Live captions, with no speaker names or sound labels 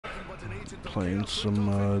Playing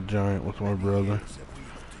some Giant with my brother.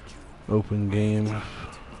 Open game if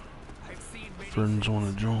friends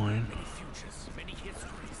want to join.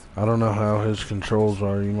 I don't know how his controls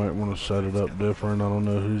are. You might want to set it up different. I don't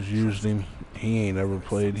know who's used him. He ain't ever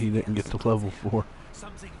played. He didn't get to level 4.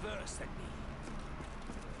 Something worse than me.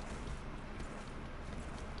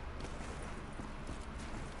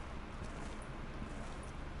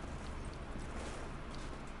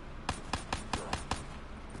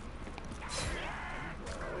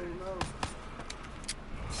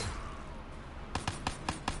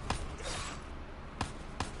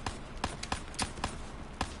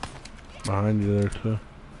 Behind you there too.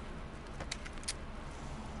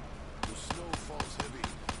 The snow falls heavy.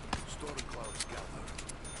 Storm clouds gather.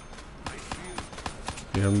 I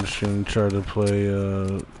feel Yeah, I'm just gonna try to play,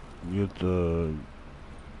 get the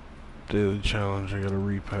daily challenge. I gotta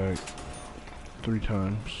repack 3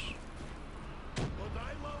 times. what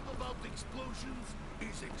I love about explosions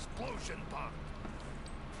is explosion pop.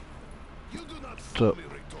 You do not fool up? me,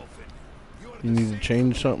 Richtofen. You are You the need to same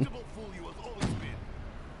change something? predictable fool you have always been.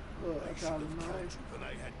 I should have told you when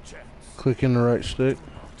I had chance. Click in the right stick.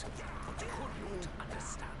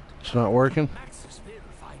 It's not working.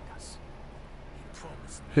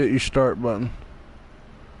 Hit your start button.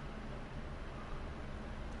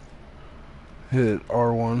 Hit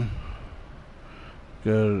R1.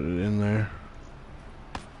 Go in there.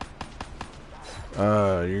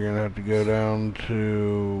 You're gonna have to go down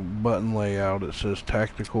to button layout. It says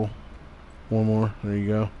tactical. One more. There you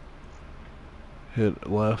go. Hit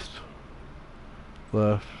left.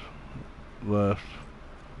 Left. Left.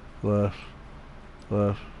 Left.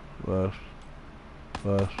 Left. Left.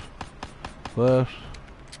 Left. Left.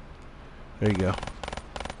 There you go.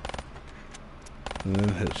 And then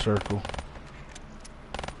hit circle.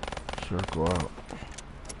 Circle out.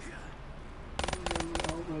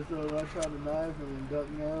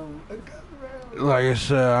 Like I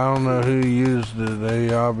said, I don't know who used it.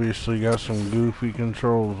 They obviously got some goofy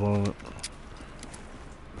controls on it.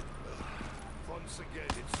 Once again,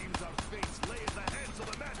 it seems our fates lay in the hands of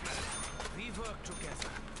a madman. We work together.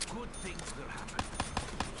 Good things will happen.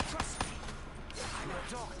 Trust me. I'm a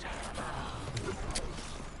doctor.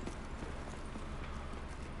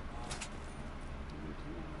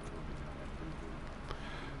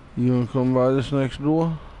 You wanna come by this next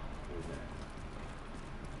door?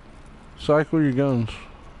 Cycle your guns.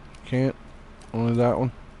 Can't. Only that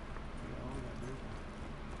one.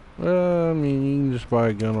 I mean, you can just buy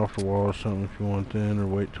a gun off the wall or something if you want then, or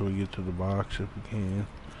wait till we get to the box if we can.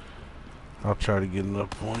 I'll try to get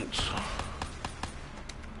enough points.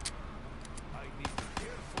 I need to be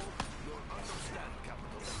careful. You'll understand,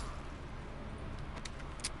 Capital.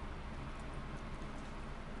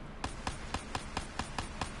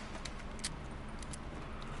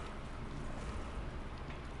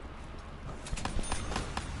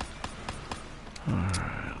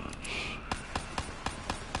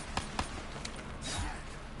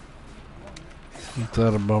 Ain't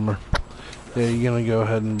that a bummer? Yeah, you're gonna go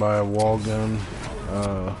ahead and buy a wall gun,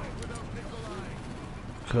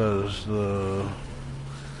 cause the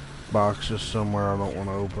box is somewhere I don't want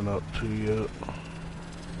to open up to yet.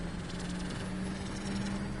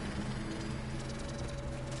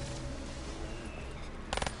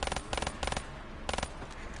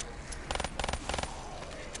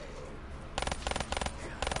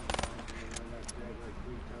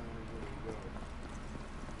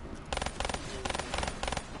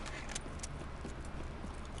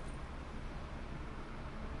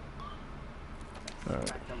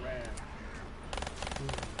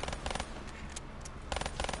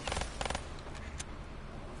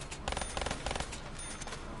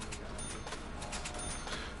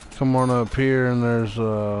 Come on up here, and there's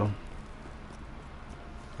oh,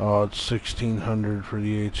 it's 1600 for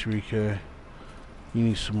the HVK. You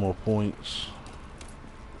need some more points.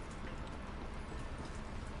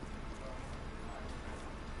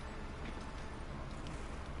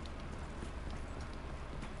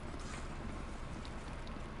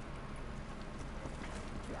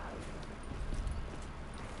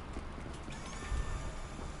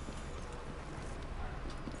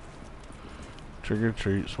 Trick or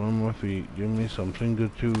treat, swim my feet, give me something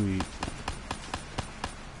good to eat.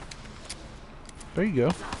 There you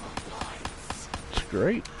go. It's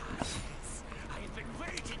great. I have been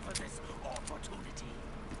waiting for this opportunity.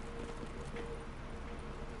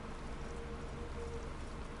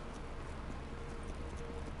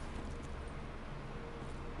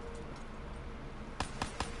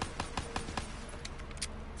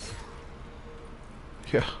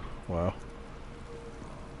 Yeah, wow.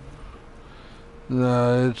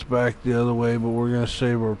 No, it's back the other way, but we're gonna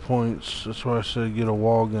save our points. That's why I said get a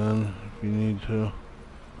wall gun if you need to.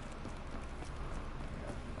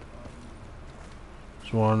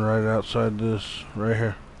 There's one right outside this, right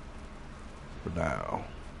here. For now.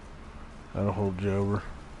 That'll hold you over.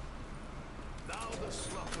 Now the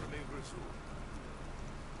slaughter may resume.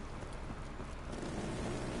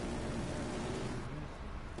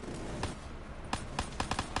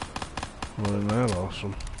 Well, isn't that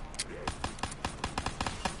awesome?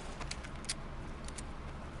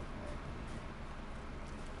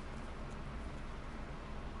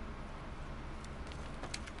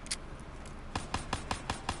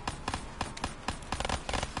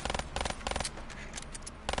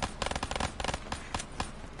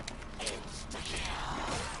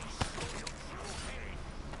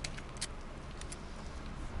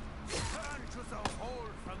 Return to the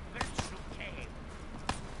hole from whence you came.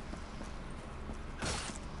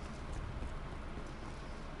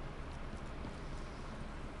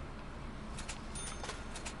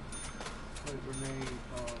 Play grenade.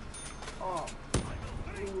 Oh.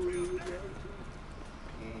 Ooh, yeah.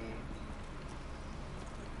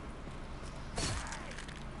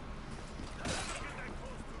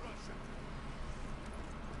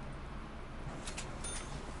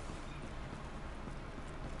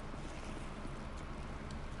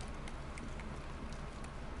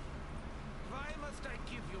 Why must I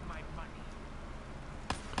give you my money?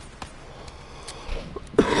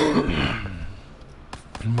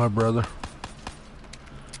 My brother.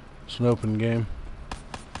 It's an open game.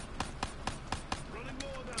 Running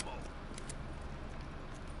low on ammo.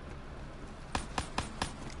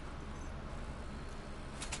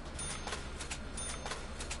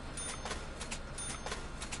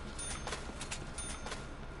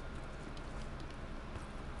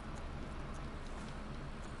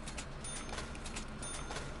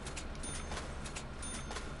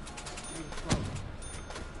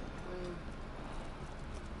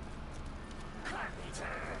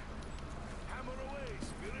 Hammer away,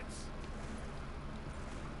 spirits.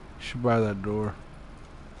 You should buy that door.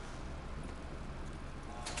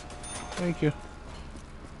 Thank you.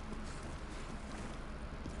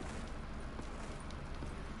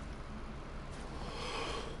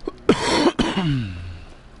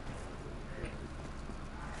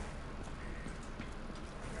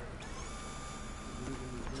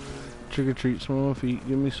 Trick or treat, smell my feet.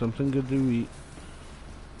 Give me something good to eat.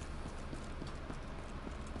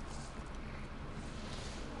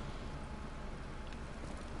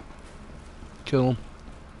 Kill him.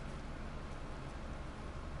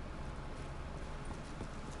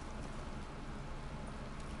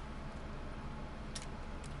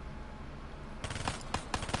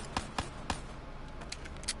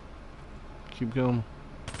 Keep going.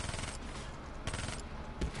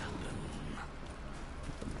 There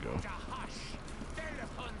we go. Hush!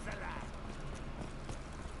 Telephone the lad.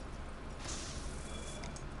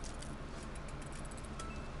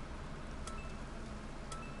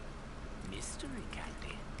 Mystery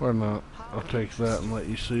candy. Why not? I'll take that and let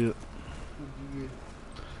you see it. What'd you get?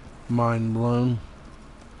 Mind blown.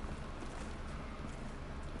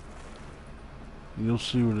 You'll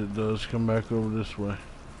see what it does. Come back over this way.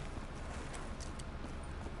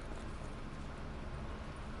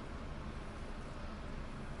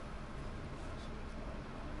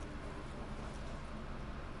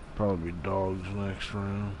 Probably dogs next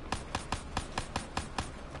round.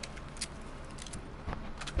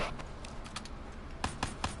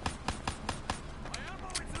 My ammo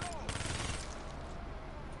is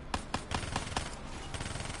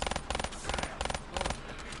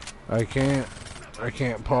low. I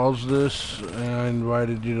can't pause this, and I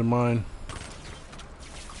invited you to mine.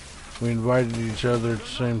 We invited each other at the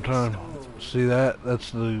same time. See that?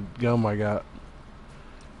 That's the gum I got.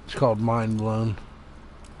 It's called Mind Blown.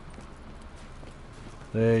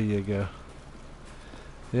 There you go.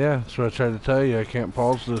 Yeah, that's what I tried to tell you. I can't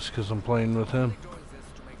pause this because I'm playing with him. Doing this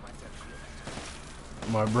to make myself feel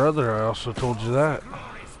better. My brother, I also told you that.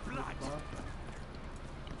 Glorious blood.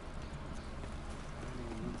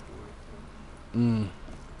 Mm.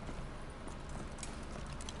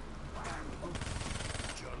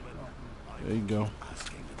 There you go.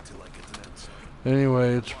 Asking until I get an answer.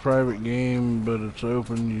 Anyway, it's a private game, but it's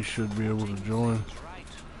open. You should be able to join. Right.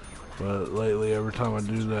 But lately, every time I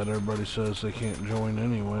do that, everybody says they can't join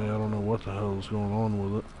anyway. I don't know what the hell is going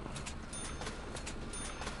on with it.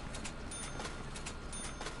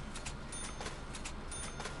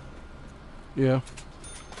 Yeah.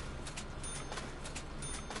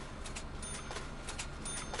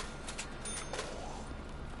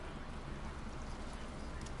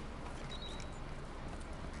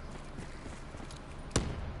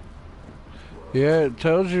 Yeah, it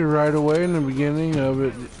tells you right away in the beginning of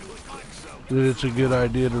it that it's a good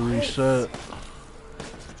idea to reset.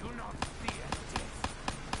 Do not fear death.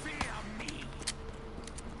 Fear me.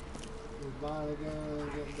 He's buying a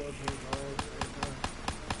gun, getting dope in his heart, everything.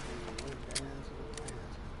 Dancing.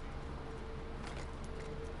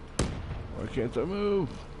 Why can't I move?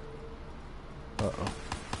 Uh-oh.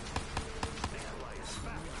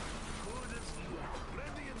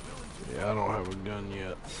 Yeah, I don't have a gun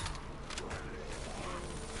yet.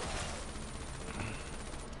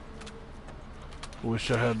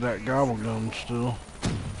 Wish I had that gobble gum still.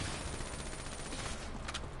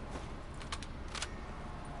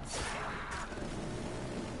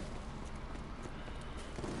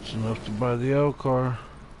 It's enough to buy the L car.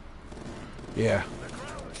 Yeah.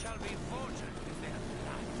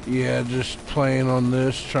 Yeah, just playing on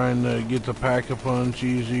this, trying to get the pack-a-punch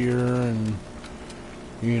easier and,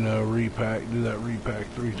 you know, repack, do that repack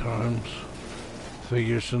 3 times.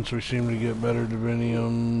 Figure since we seem to get better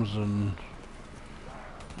diviniums, and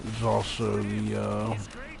there's also the,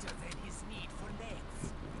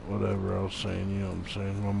 whatever I was saying, you know what I'm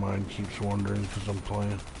saying? My mind keeps wandering because I'm playing.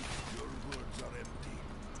 Your words are empty.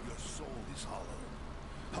 Your soul is hollow.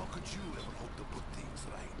 How could you ever hope to put things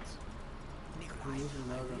right?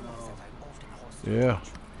 Yeah.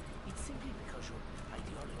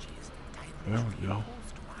 There we go.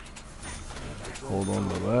 Hold on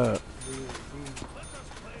to that.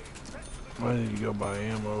 I need to go buy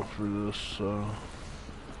ammo for this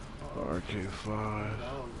RK5.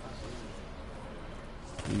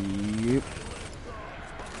 Yep.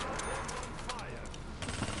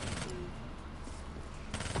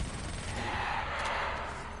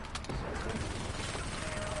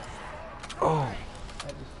 Oh.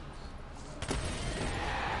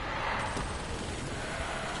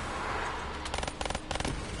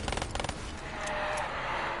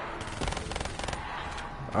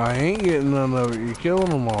 I ain't getting none of it. You're killing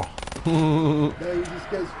them all. No, you just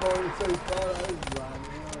get spawning so far. I was blind,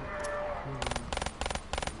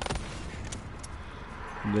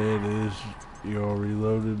 There it is. You all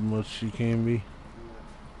reloaded much as you can be.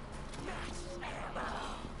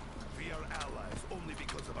 We are allies only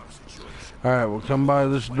because of our situation. Alright, we'll come by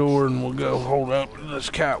this door and we'll go hold up to this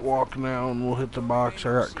catwalk now and we'll hit the box.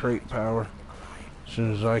 I got crate power. As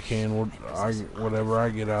soon as I can, whatever I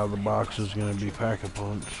get out of the box is going to be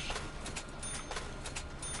pack-a-punch.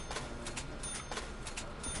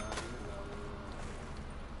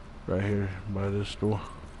 Right here by this door.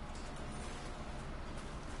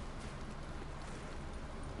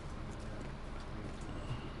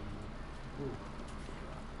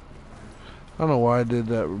 I don't know why I did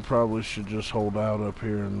that. We probably should just hold out up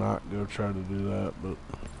here and not go try to do that, but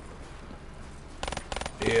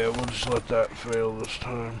yeah, we'll just let that fail this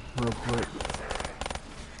time real quick.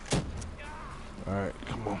 Alright,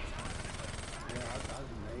 come on.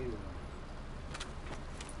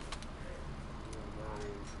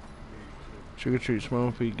 Trick or treat,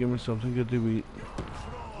 small feet, give me something good to eat.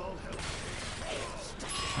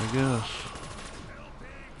 I guess.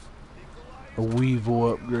 A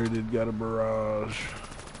Weevil upgraded, got a barrage.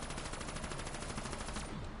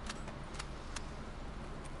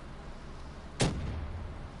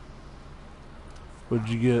 What'd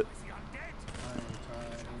you get?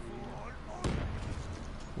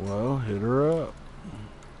 Well, hit her up.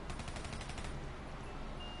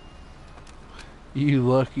 You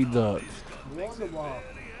lucky duck. Wonderwall.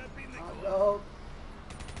 Hot dog.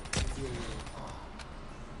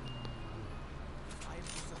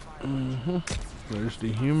 There's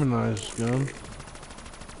the humanized gun.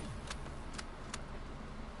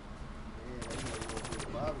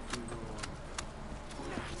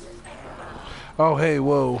 Oh, hey,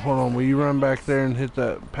 whoa, hold on. Will you run back there and hit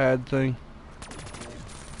that pad thing?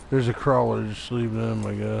 There's a crawler. Just leave them,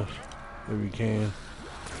 I guess, if you can.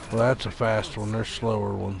 Well, that's a fast one. There's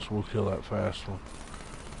slower ones. We'll kill that fast one.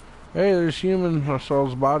 Hey, there's human. I saw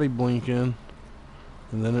his body blink in,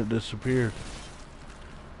 and then it disappeared.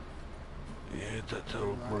 Yeah, hit that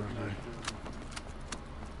teleport thing.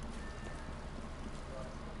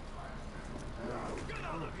 Get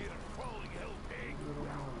out of here, crawling hell pig!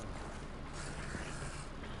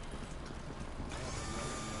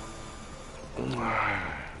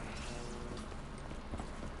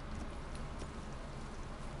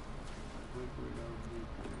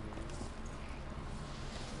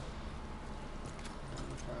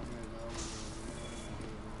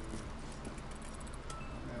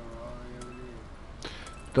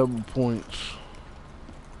 Double points.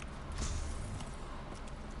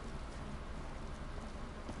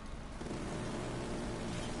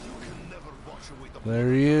 You can never wash away the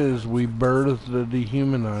There he is. We birthed the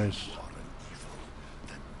dehumanized.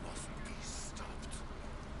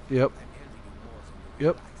 Yep. I'm helping you more than you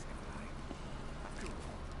Yep. realize, Nikolai. After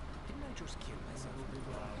all, didn't I just kill myself with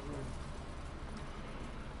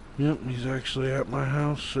the Yep, he's actually at my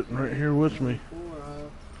house, sitting right here with me. Oh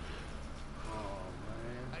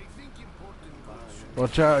man. I think important goods should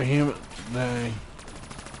Watch out, human. Dang.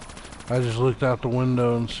 I just looked out the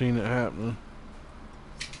window and seen it happening.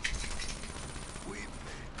 we've made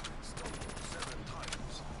stumble 7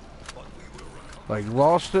 times, but we will recover. Like,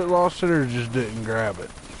 lost it, or just didn't grab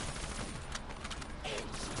it?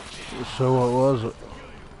 So what was it?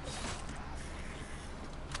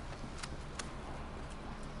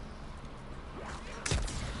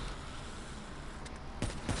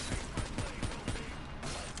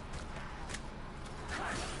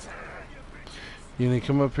 You need to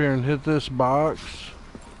come up here and hit this box.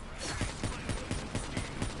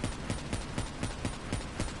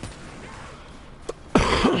 I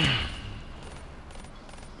am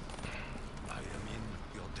in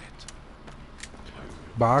your debt.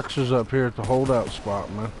 Box is up here at the holdout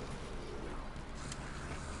spot, man.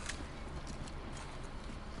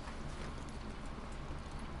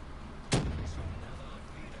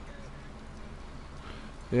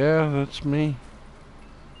 Yeah, that's me.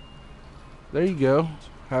 There you go.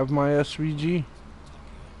 Have my SVG.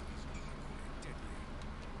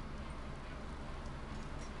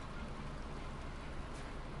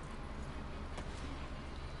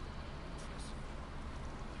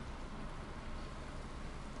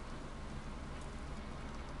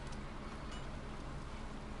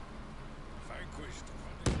 Vanquished.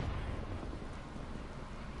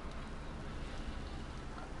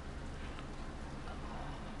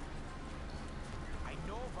 I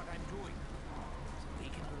know what I'm doing.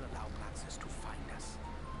 Deacon will allow Maxis to find us.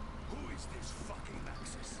 Who is this fucking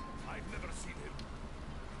Maxis? I've never seen him.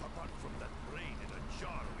 Apart from that brain in a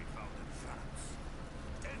jar we found in France.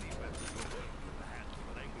 Any weapon will work in the hands of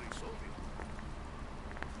an angry Soviet.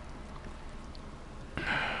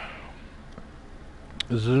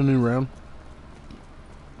 Is it a new round?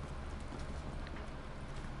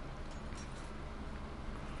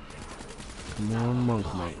 Come on,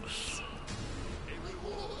 monks.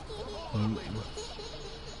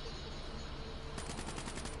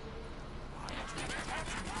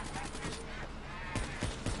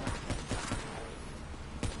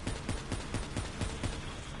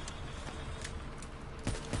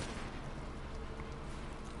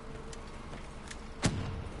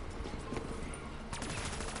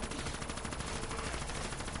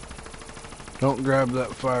 Don't grab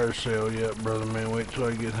that fire sale yet, brother man. Wait till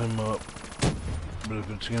I get him up. But if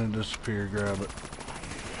it's gonna disappear, grab it.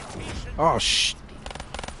 Oh,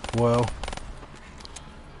 well.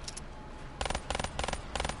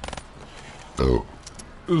 Oh.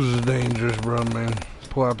 This is dangerous, brother man.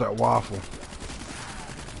 Pull out that waffle.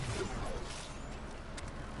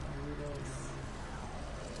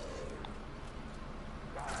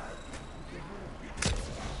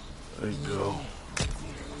 There you go.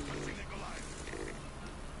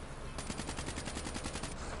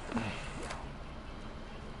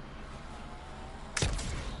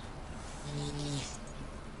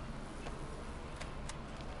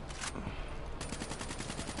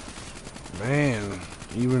 Man,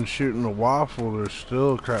 even shooting a waffle, there's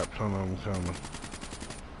still a crap ton of them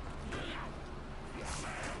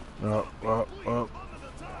coming. Up.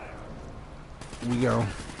 We go.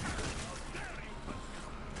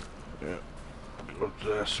 Yeah. Go to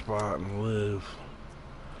that spot and live.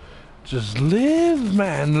 Just live,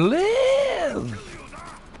 man, live!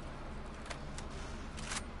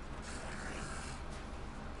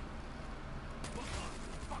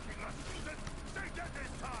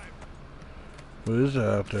 What is that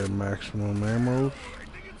out there? Maximum ammo?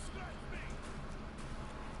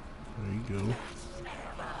 There you go.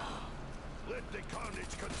 Let the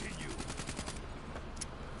carnage continue.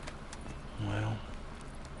 Well.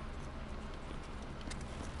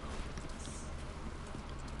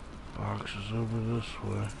 Box is over this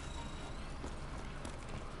way.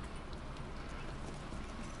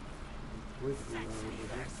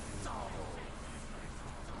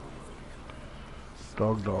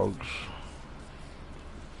 Dogs.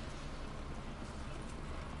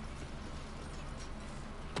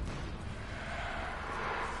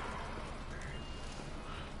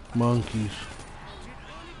 Monkeys. Did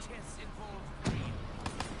early tests involve green?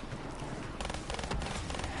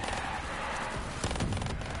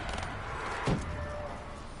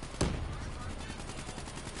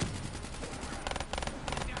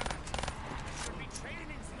 Should be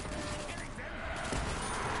training instead of killing them.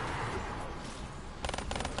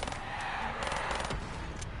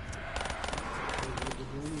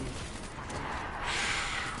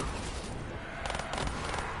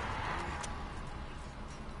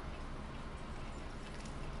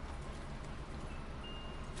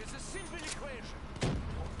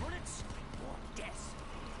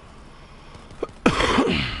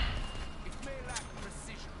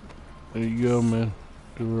 There you go, man.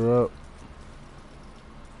 Give her up.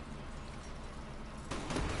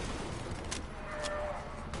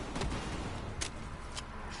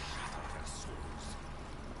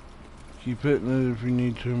 Keep hitting it if you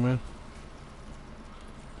need to, man.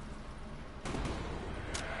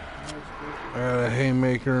 I got a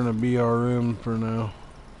haymaker and a BRM for now.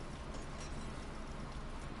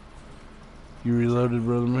 You reloaded,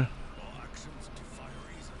 brother man?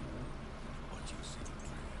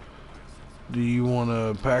 Do you want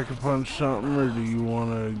to pack a punch something, or do you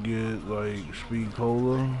want to get like speed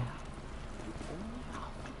cola?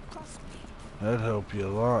 That'd help you a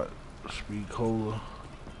lot. Speed cola.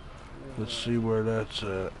 Let's see where that's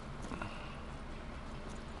at.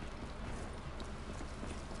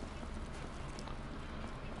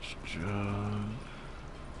 Jug.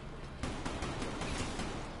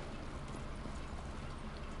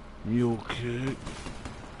 Mule kick.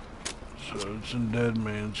 So it's in Dead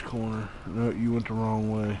Man's Corner. No, you went the wrong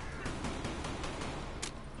way.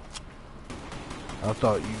 I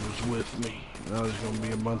thought you was with me. Now there's gonna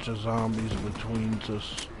be a bunch of zombies between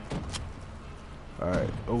us. Alright,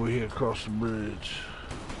 over here across the bridge.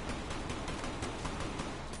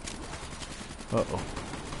 Uh-oh.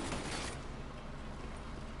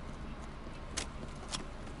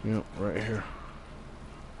 Yep, right here.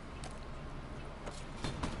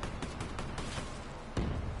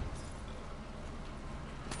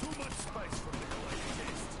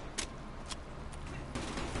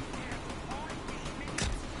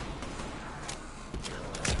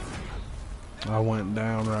 I went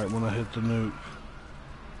down right when I hit the nuke.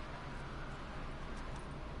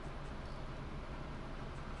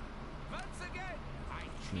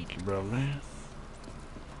 Thank you, brother.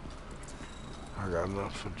 I got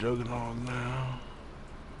enough for Juggernog now.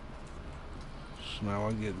 So now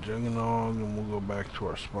I get Juggernog and we'll go back to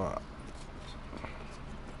our spot.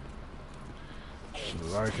 So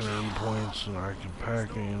that I can earn points and I can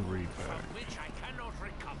pack and repack.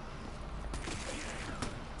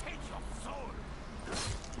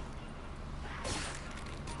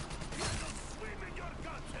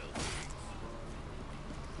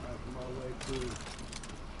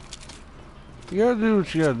 You gotta do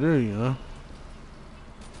what you gotta do, you know?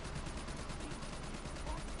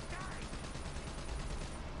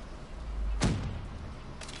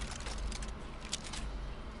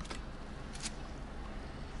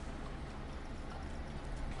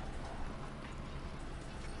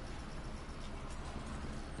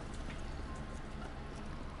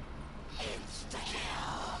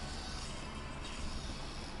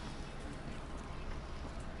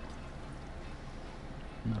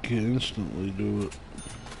 You can instantly do it.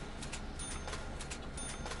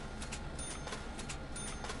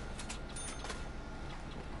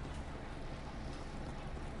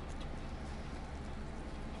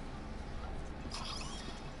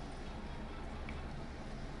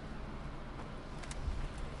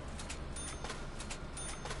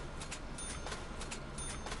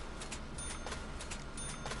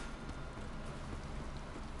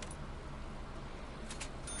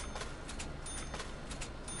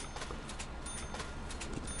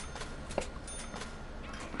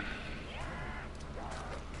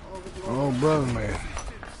 Oh, brother man.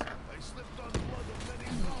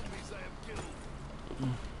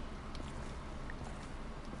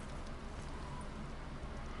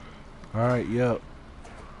 Alright, yep.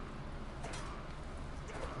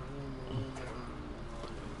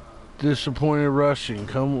 Disappointed rushing.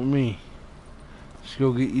 Come with me. Let's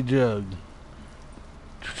go get you jugged.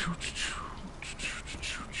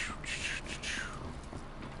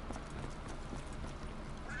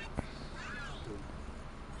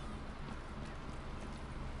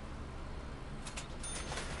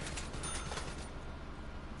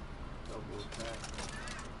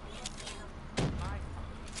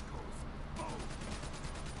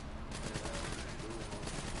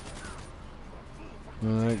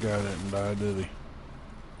 And that guy didn't die, did he?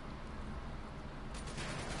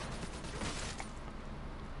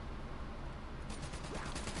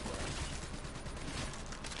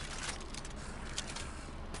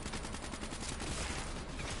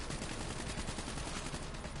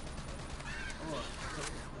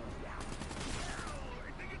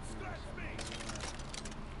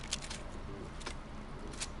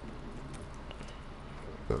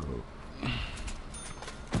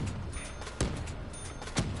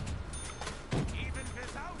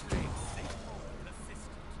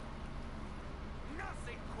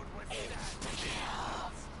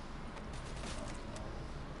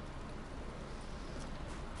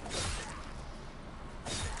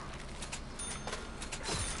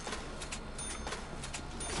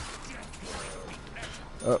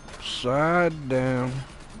 Upside down.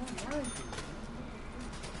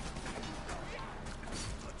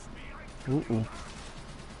 Uh-oh.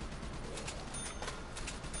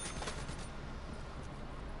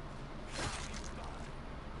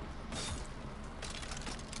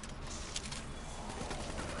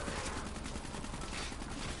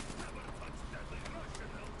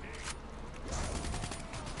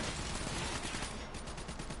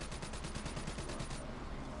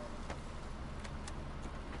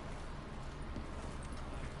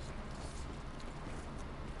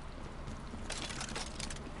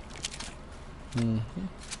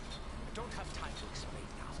 Don't have time to explain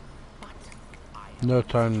now, but I No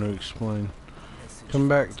time to explain. Come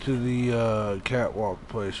back to the catwalk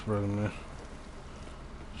place, brother man.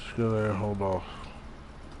 Just go there and hold off.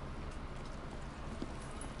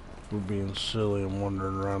 We're being silly and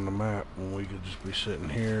wandering around the map when we could just be sitting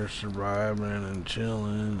here surviving and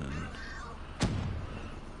chilling and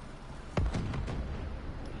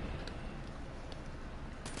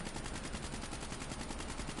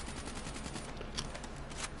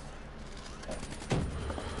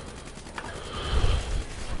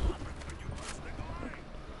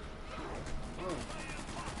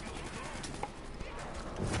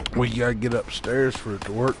we gotta get upstairs for it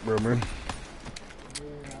to work, bro, man.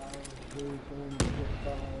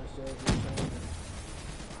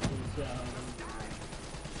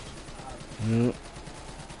 Yep.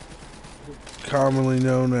 Commonly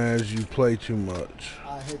known as you play too much.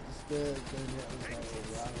 I hit the stairs and it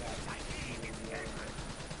was over.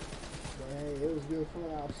 But hey, it was good fun.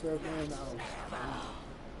 I was circling.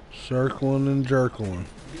 Circling and jerkling.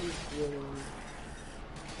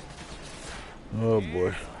 Oh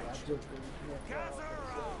boy.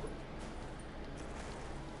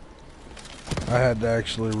 I had to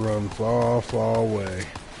actually run far, far away.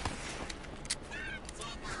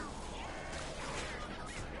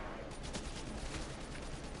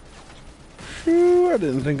 Phew, I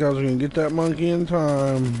didn't think I was going to get that monkey in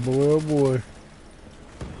time. Boy, oh boy.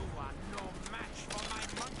 You are no match for my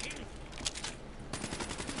monkey.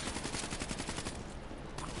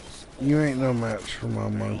 You ain't no match for my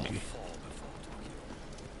monkey.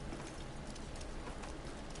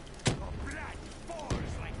 Your blood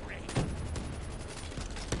falls like rain.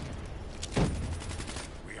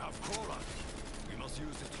 We have cola. We must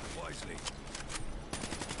use it wisely.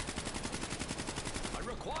 I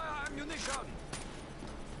require ammunition.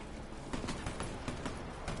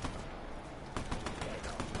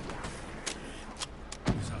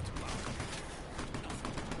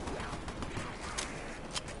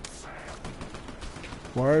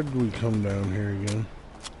 Why did we come down here again?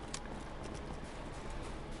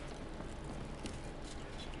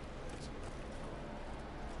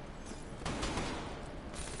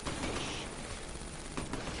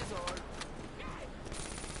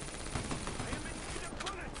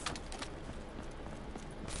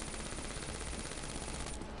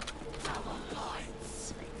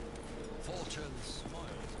 Fortune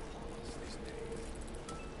smiles upon us this day.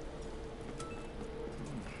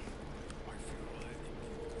 I feel like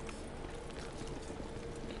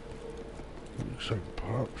Looks like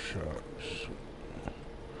pop shots.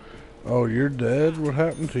 Oh, you're dead? What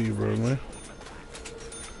happened to you, bro, man?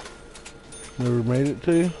 Never made it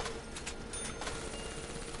to you?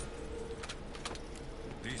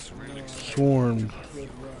 these relics Swarmed.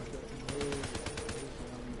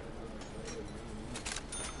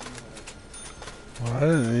 Well, I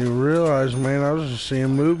didn't even realize, man. I was just seeing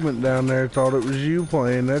movement down there. Thought it was you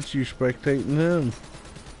playing. That's you spectating him.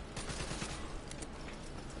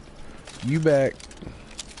 You back.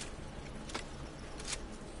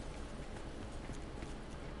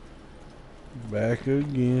 Back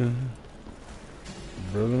again.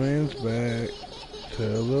 Brother man's back.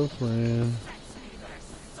 Tell a friend.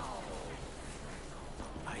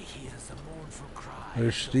 I hear the mournful cry.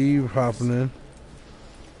 There's Steve hopping in.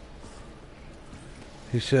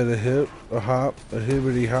 He said a hip, a hop, a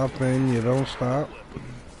hibbity hop in, you don't stop.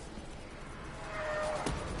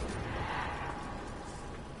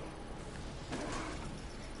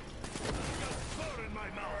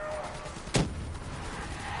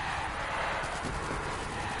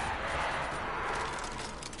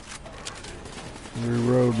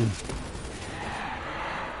 Reloading.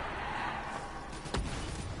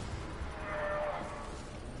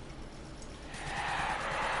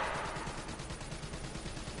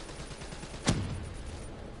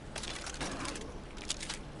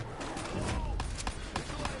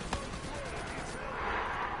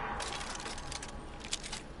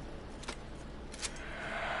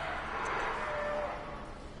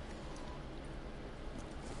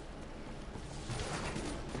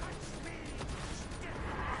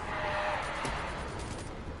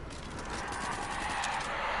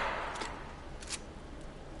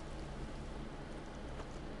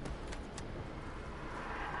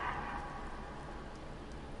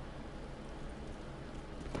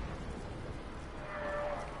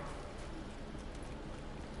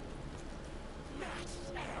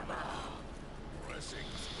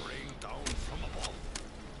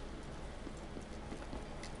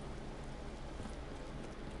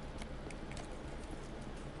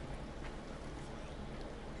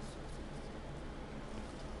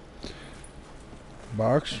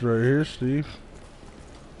 Box right here, Steve.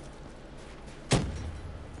 There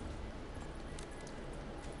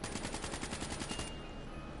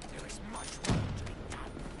is much work to be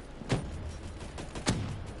done.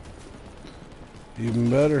 Even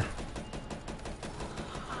better.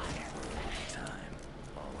 Time.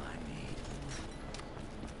 All I need.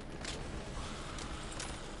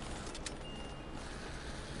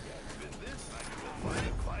 With this, I can go find a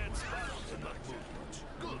quiet spot and not move much.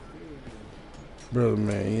 Good. Brother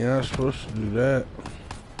man, you're not supposed to do that.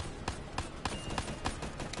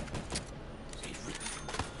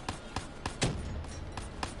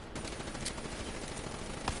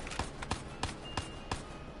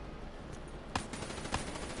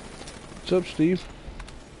 What's up, Steve?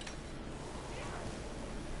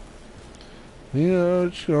 You know,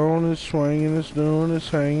 it's going, it's swinging, it's doing, it's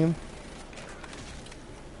hanging.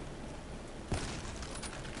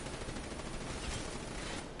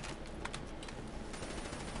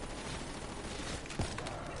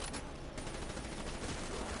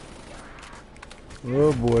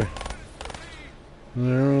 Oh boy.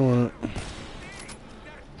 There we went.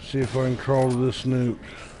 See if I can crawl to this nuke.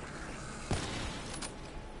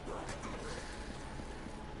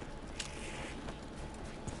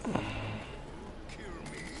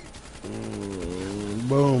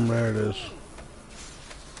 Boom, there it is.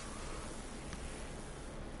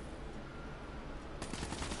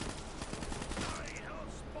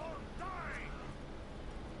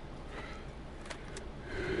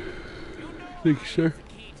 Thank you, sir.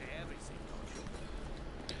 Key to everything,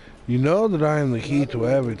 don't You know that I am the key to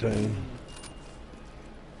everything.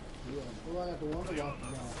 Yeah, well, I got the Wonder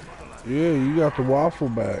Waffle now. Yeah, you got the waffle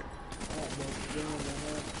back.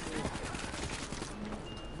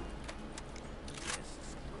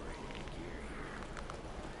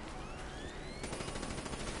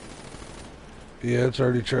 Yeah, it's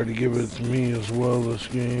already tried to give it to me as well this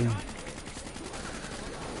game.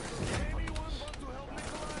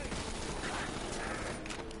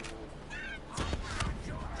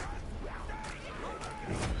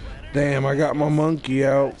 Damn, I got my monkey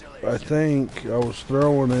out. I think I was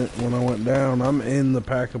throwing it when I went down. I'm in the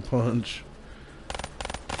pack-a-punch.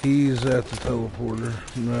 He's at the teleporter.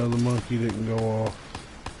 No, the monkey didn't go off.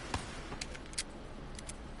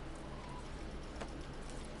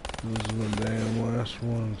 This is the damn last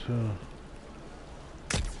one, too.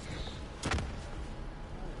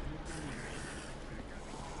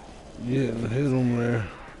 Yeah, hit him there.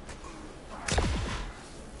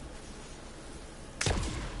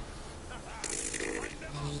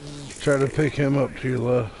 Try to pick him up to your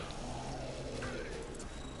left.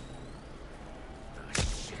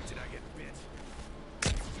 shit, did I get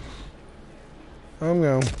bit? I'm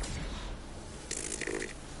going.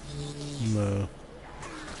 No.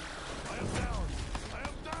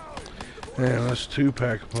 Man, that's 2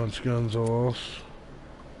 pack-a-punch guns I lost.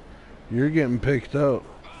 You're getting picked up.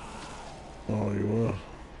 Oh, you will.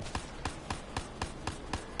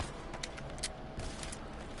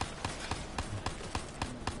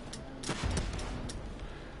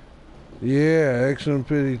 Yeah,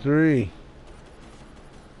 XM53.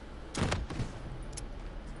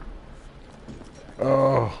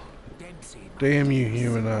 Oh, damn you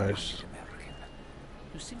humanized.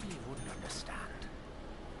 You simply wouldn't understand.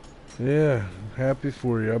 Yeah, happy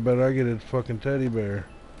for you. I bet I get a fucking teddy bear.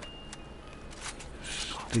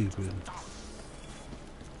 Stupid.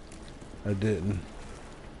 I didn't.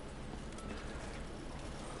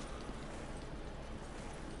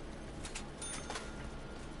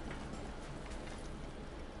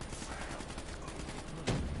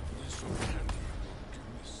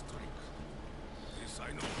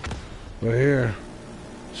 But here,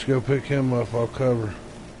 let's go pick him up. I'll cover.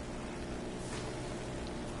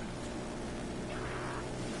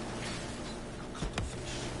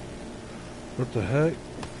 What the heck?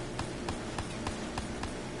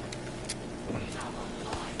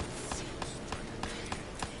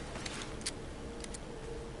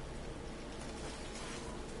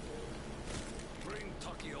 Bring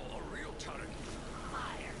Takio a real challenge.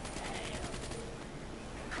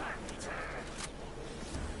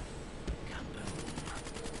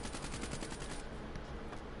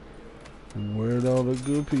 Where'd all the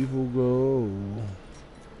good people go?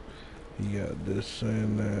 You got this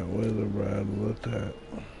and that, weather ride, what that?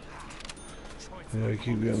 Yeah, I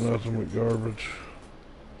keep getting nothing but garbage.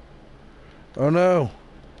 Oh no!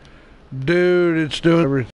 Dude, it's doing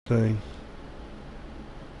everything.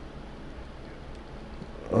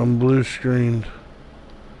 I'm blue screened.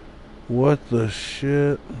 What the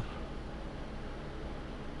shit?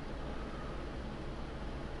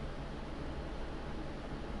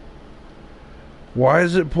 Why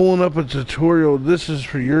is it pulling up a tutorial? This is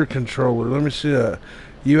for your controller. Let me see that.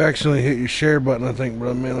 You accidentally hit your share button, I think,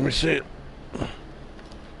 brother man. Let me see it.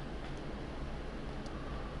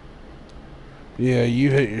 Yeah,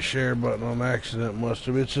 you hit your share button on accident, must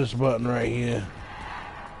have. It's this button right here.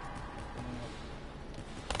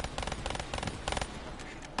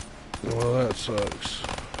 Well, that sucks.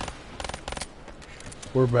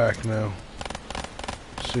 We're back now.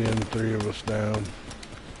 Seeing the three of us down.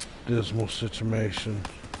 Dismal situation.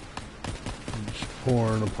 Just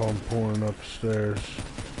pouring upon pouring upstairs.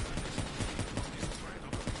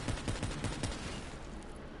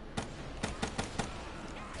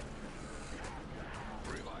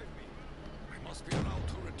 Revive me. I must be allowed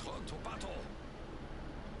to return to battle.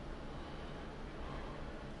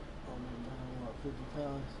 Oh man, what, 50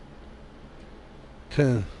 pounds? 10.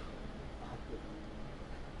 I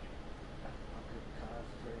could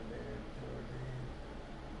concentrate there toward the end.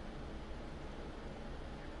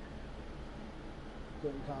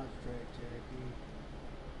 Couldn't concentrate, Cherokee.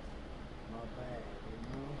 My bad, you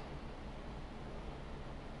know?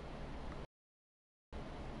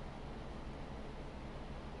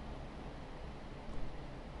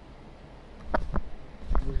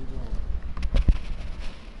 Where's he going?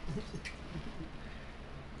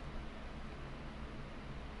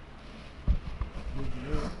 Where'd you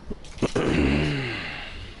go?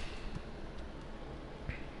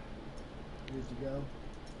 Where'd you go?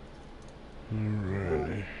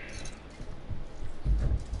 Alrighty.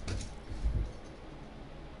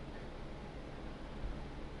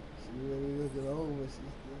 See, when we look at home, it's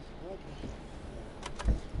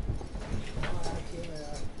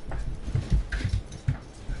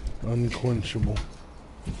fucking. Unquenchable.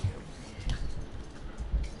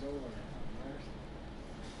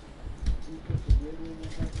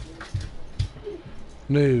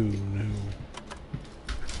 No, no.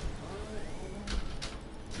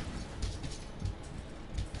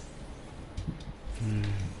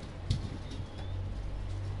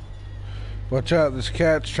 Watch out, this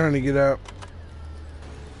cat's trying to get out.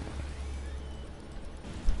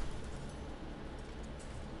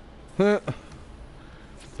 Huh.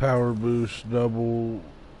 Power boost, double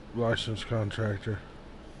licensed contractor.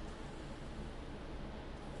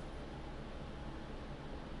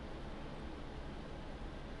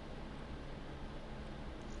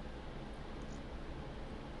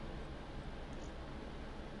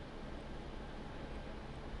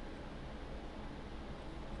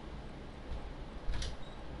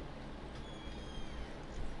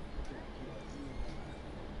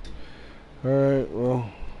 Alright, well,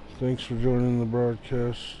 thanks for joining the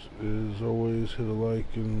broadcast. As always, hit a like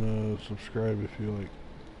and subscribe if you like.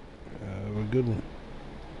 Have a good one.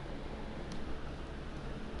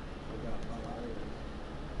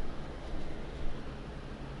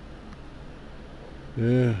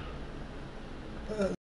 Yeah.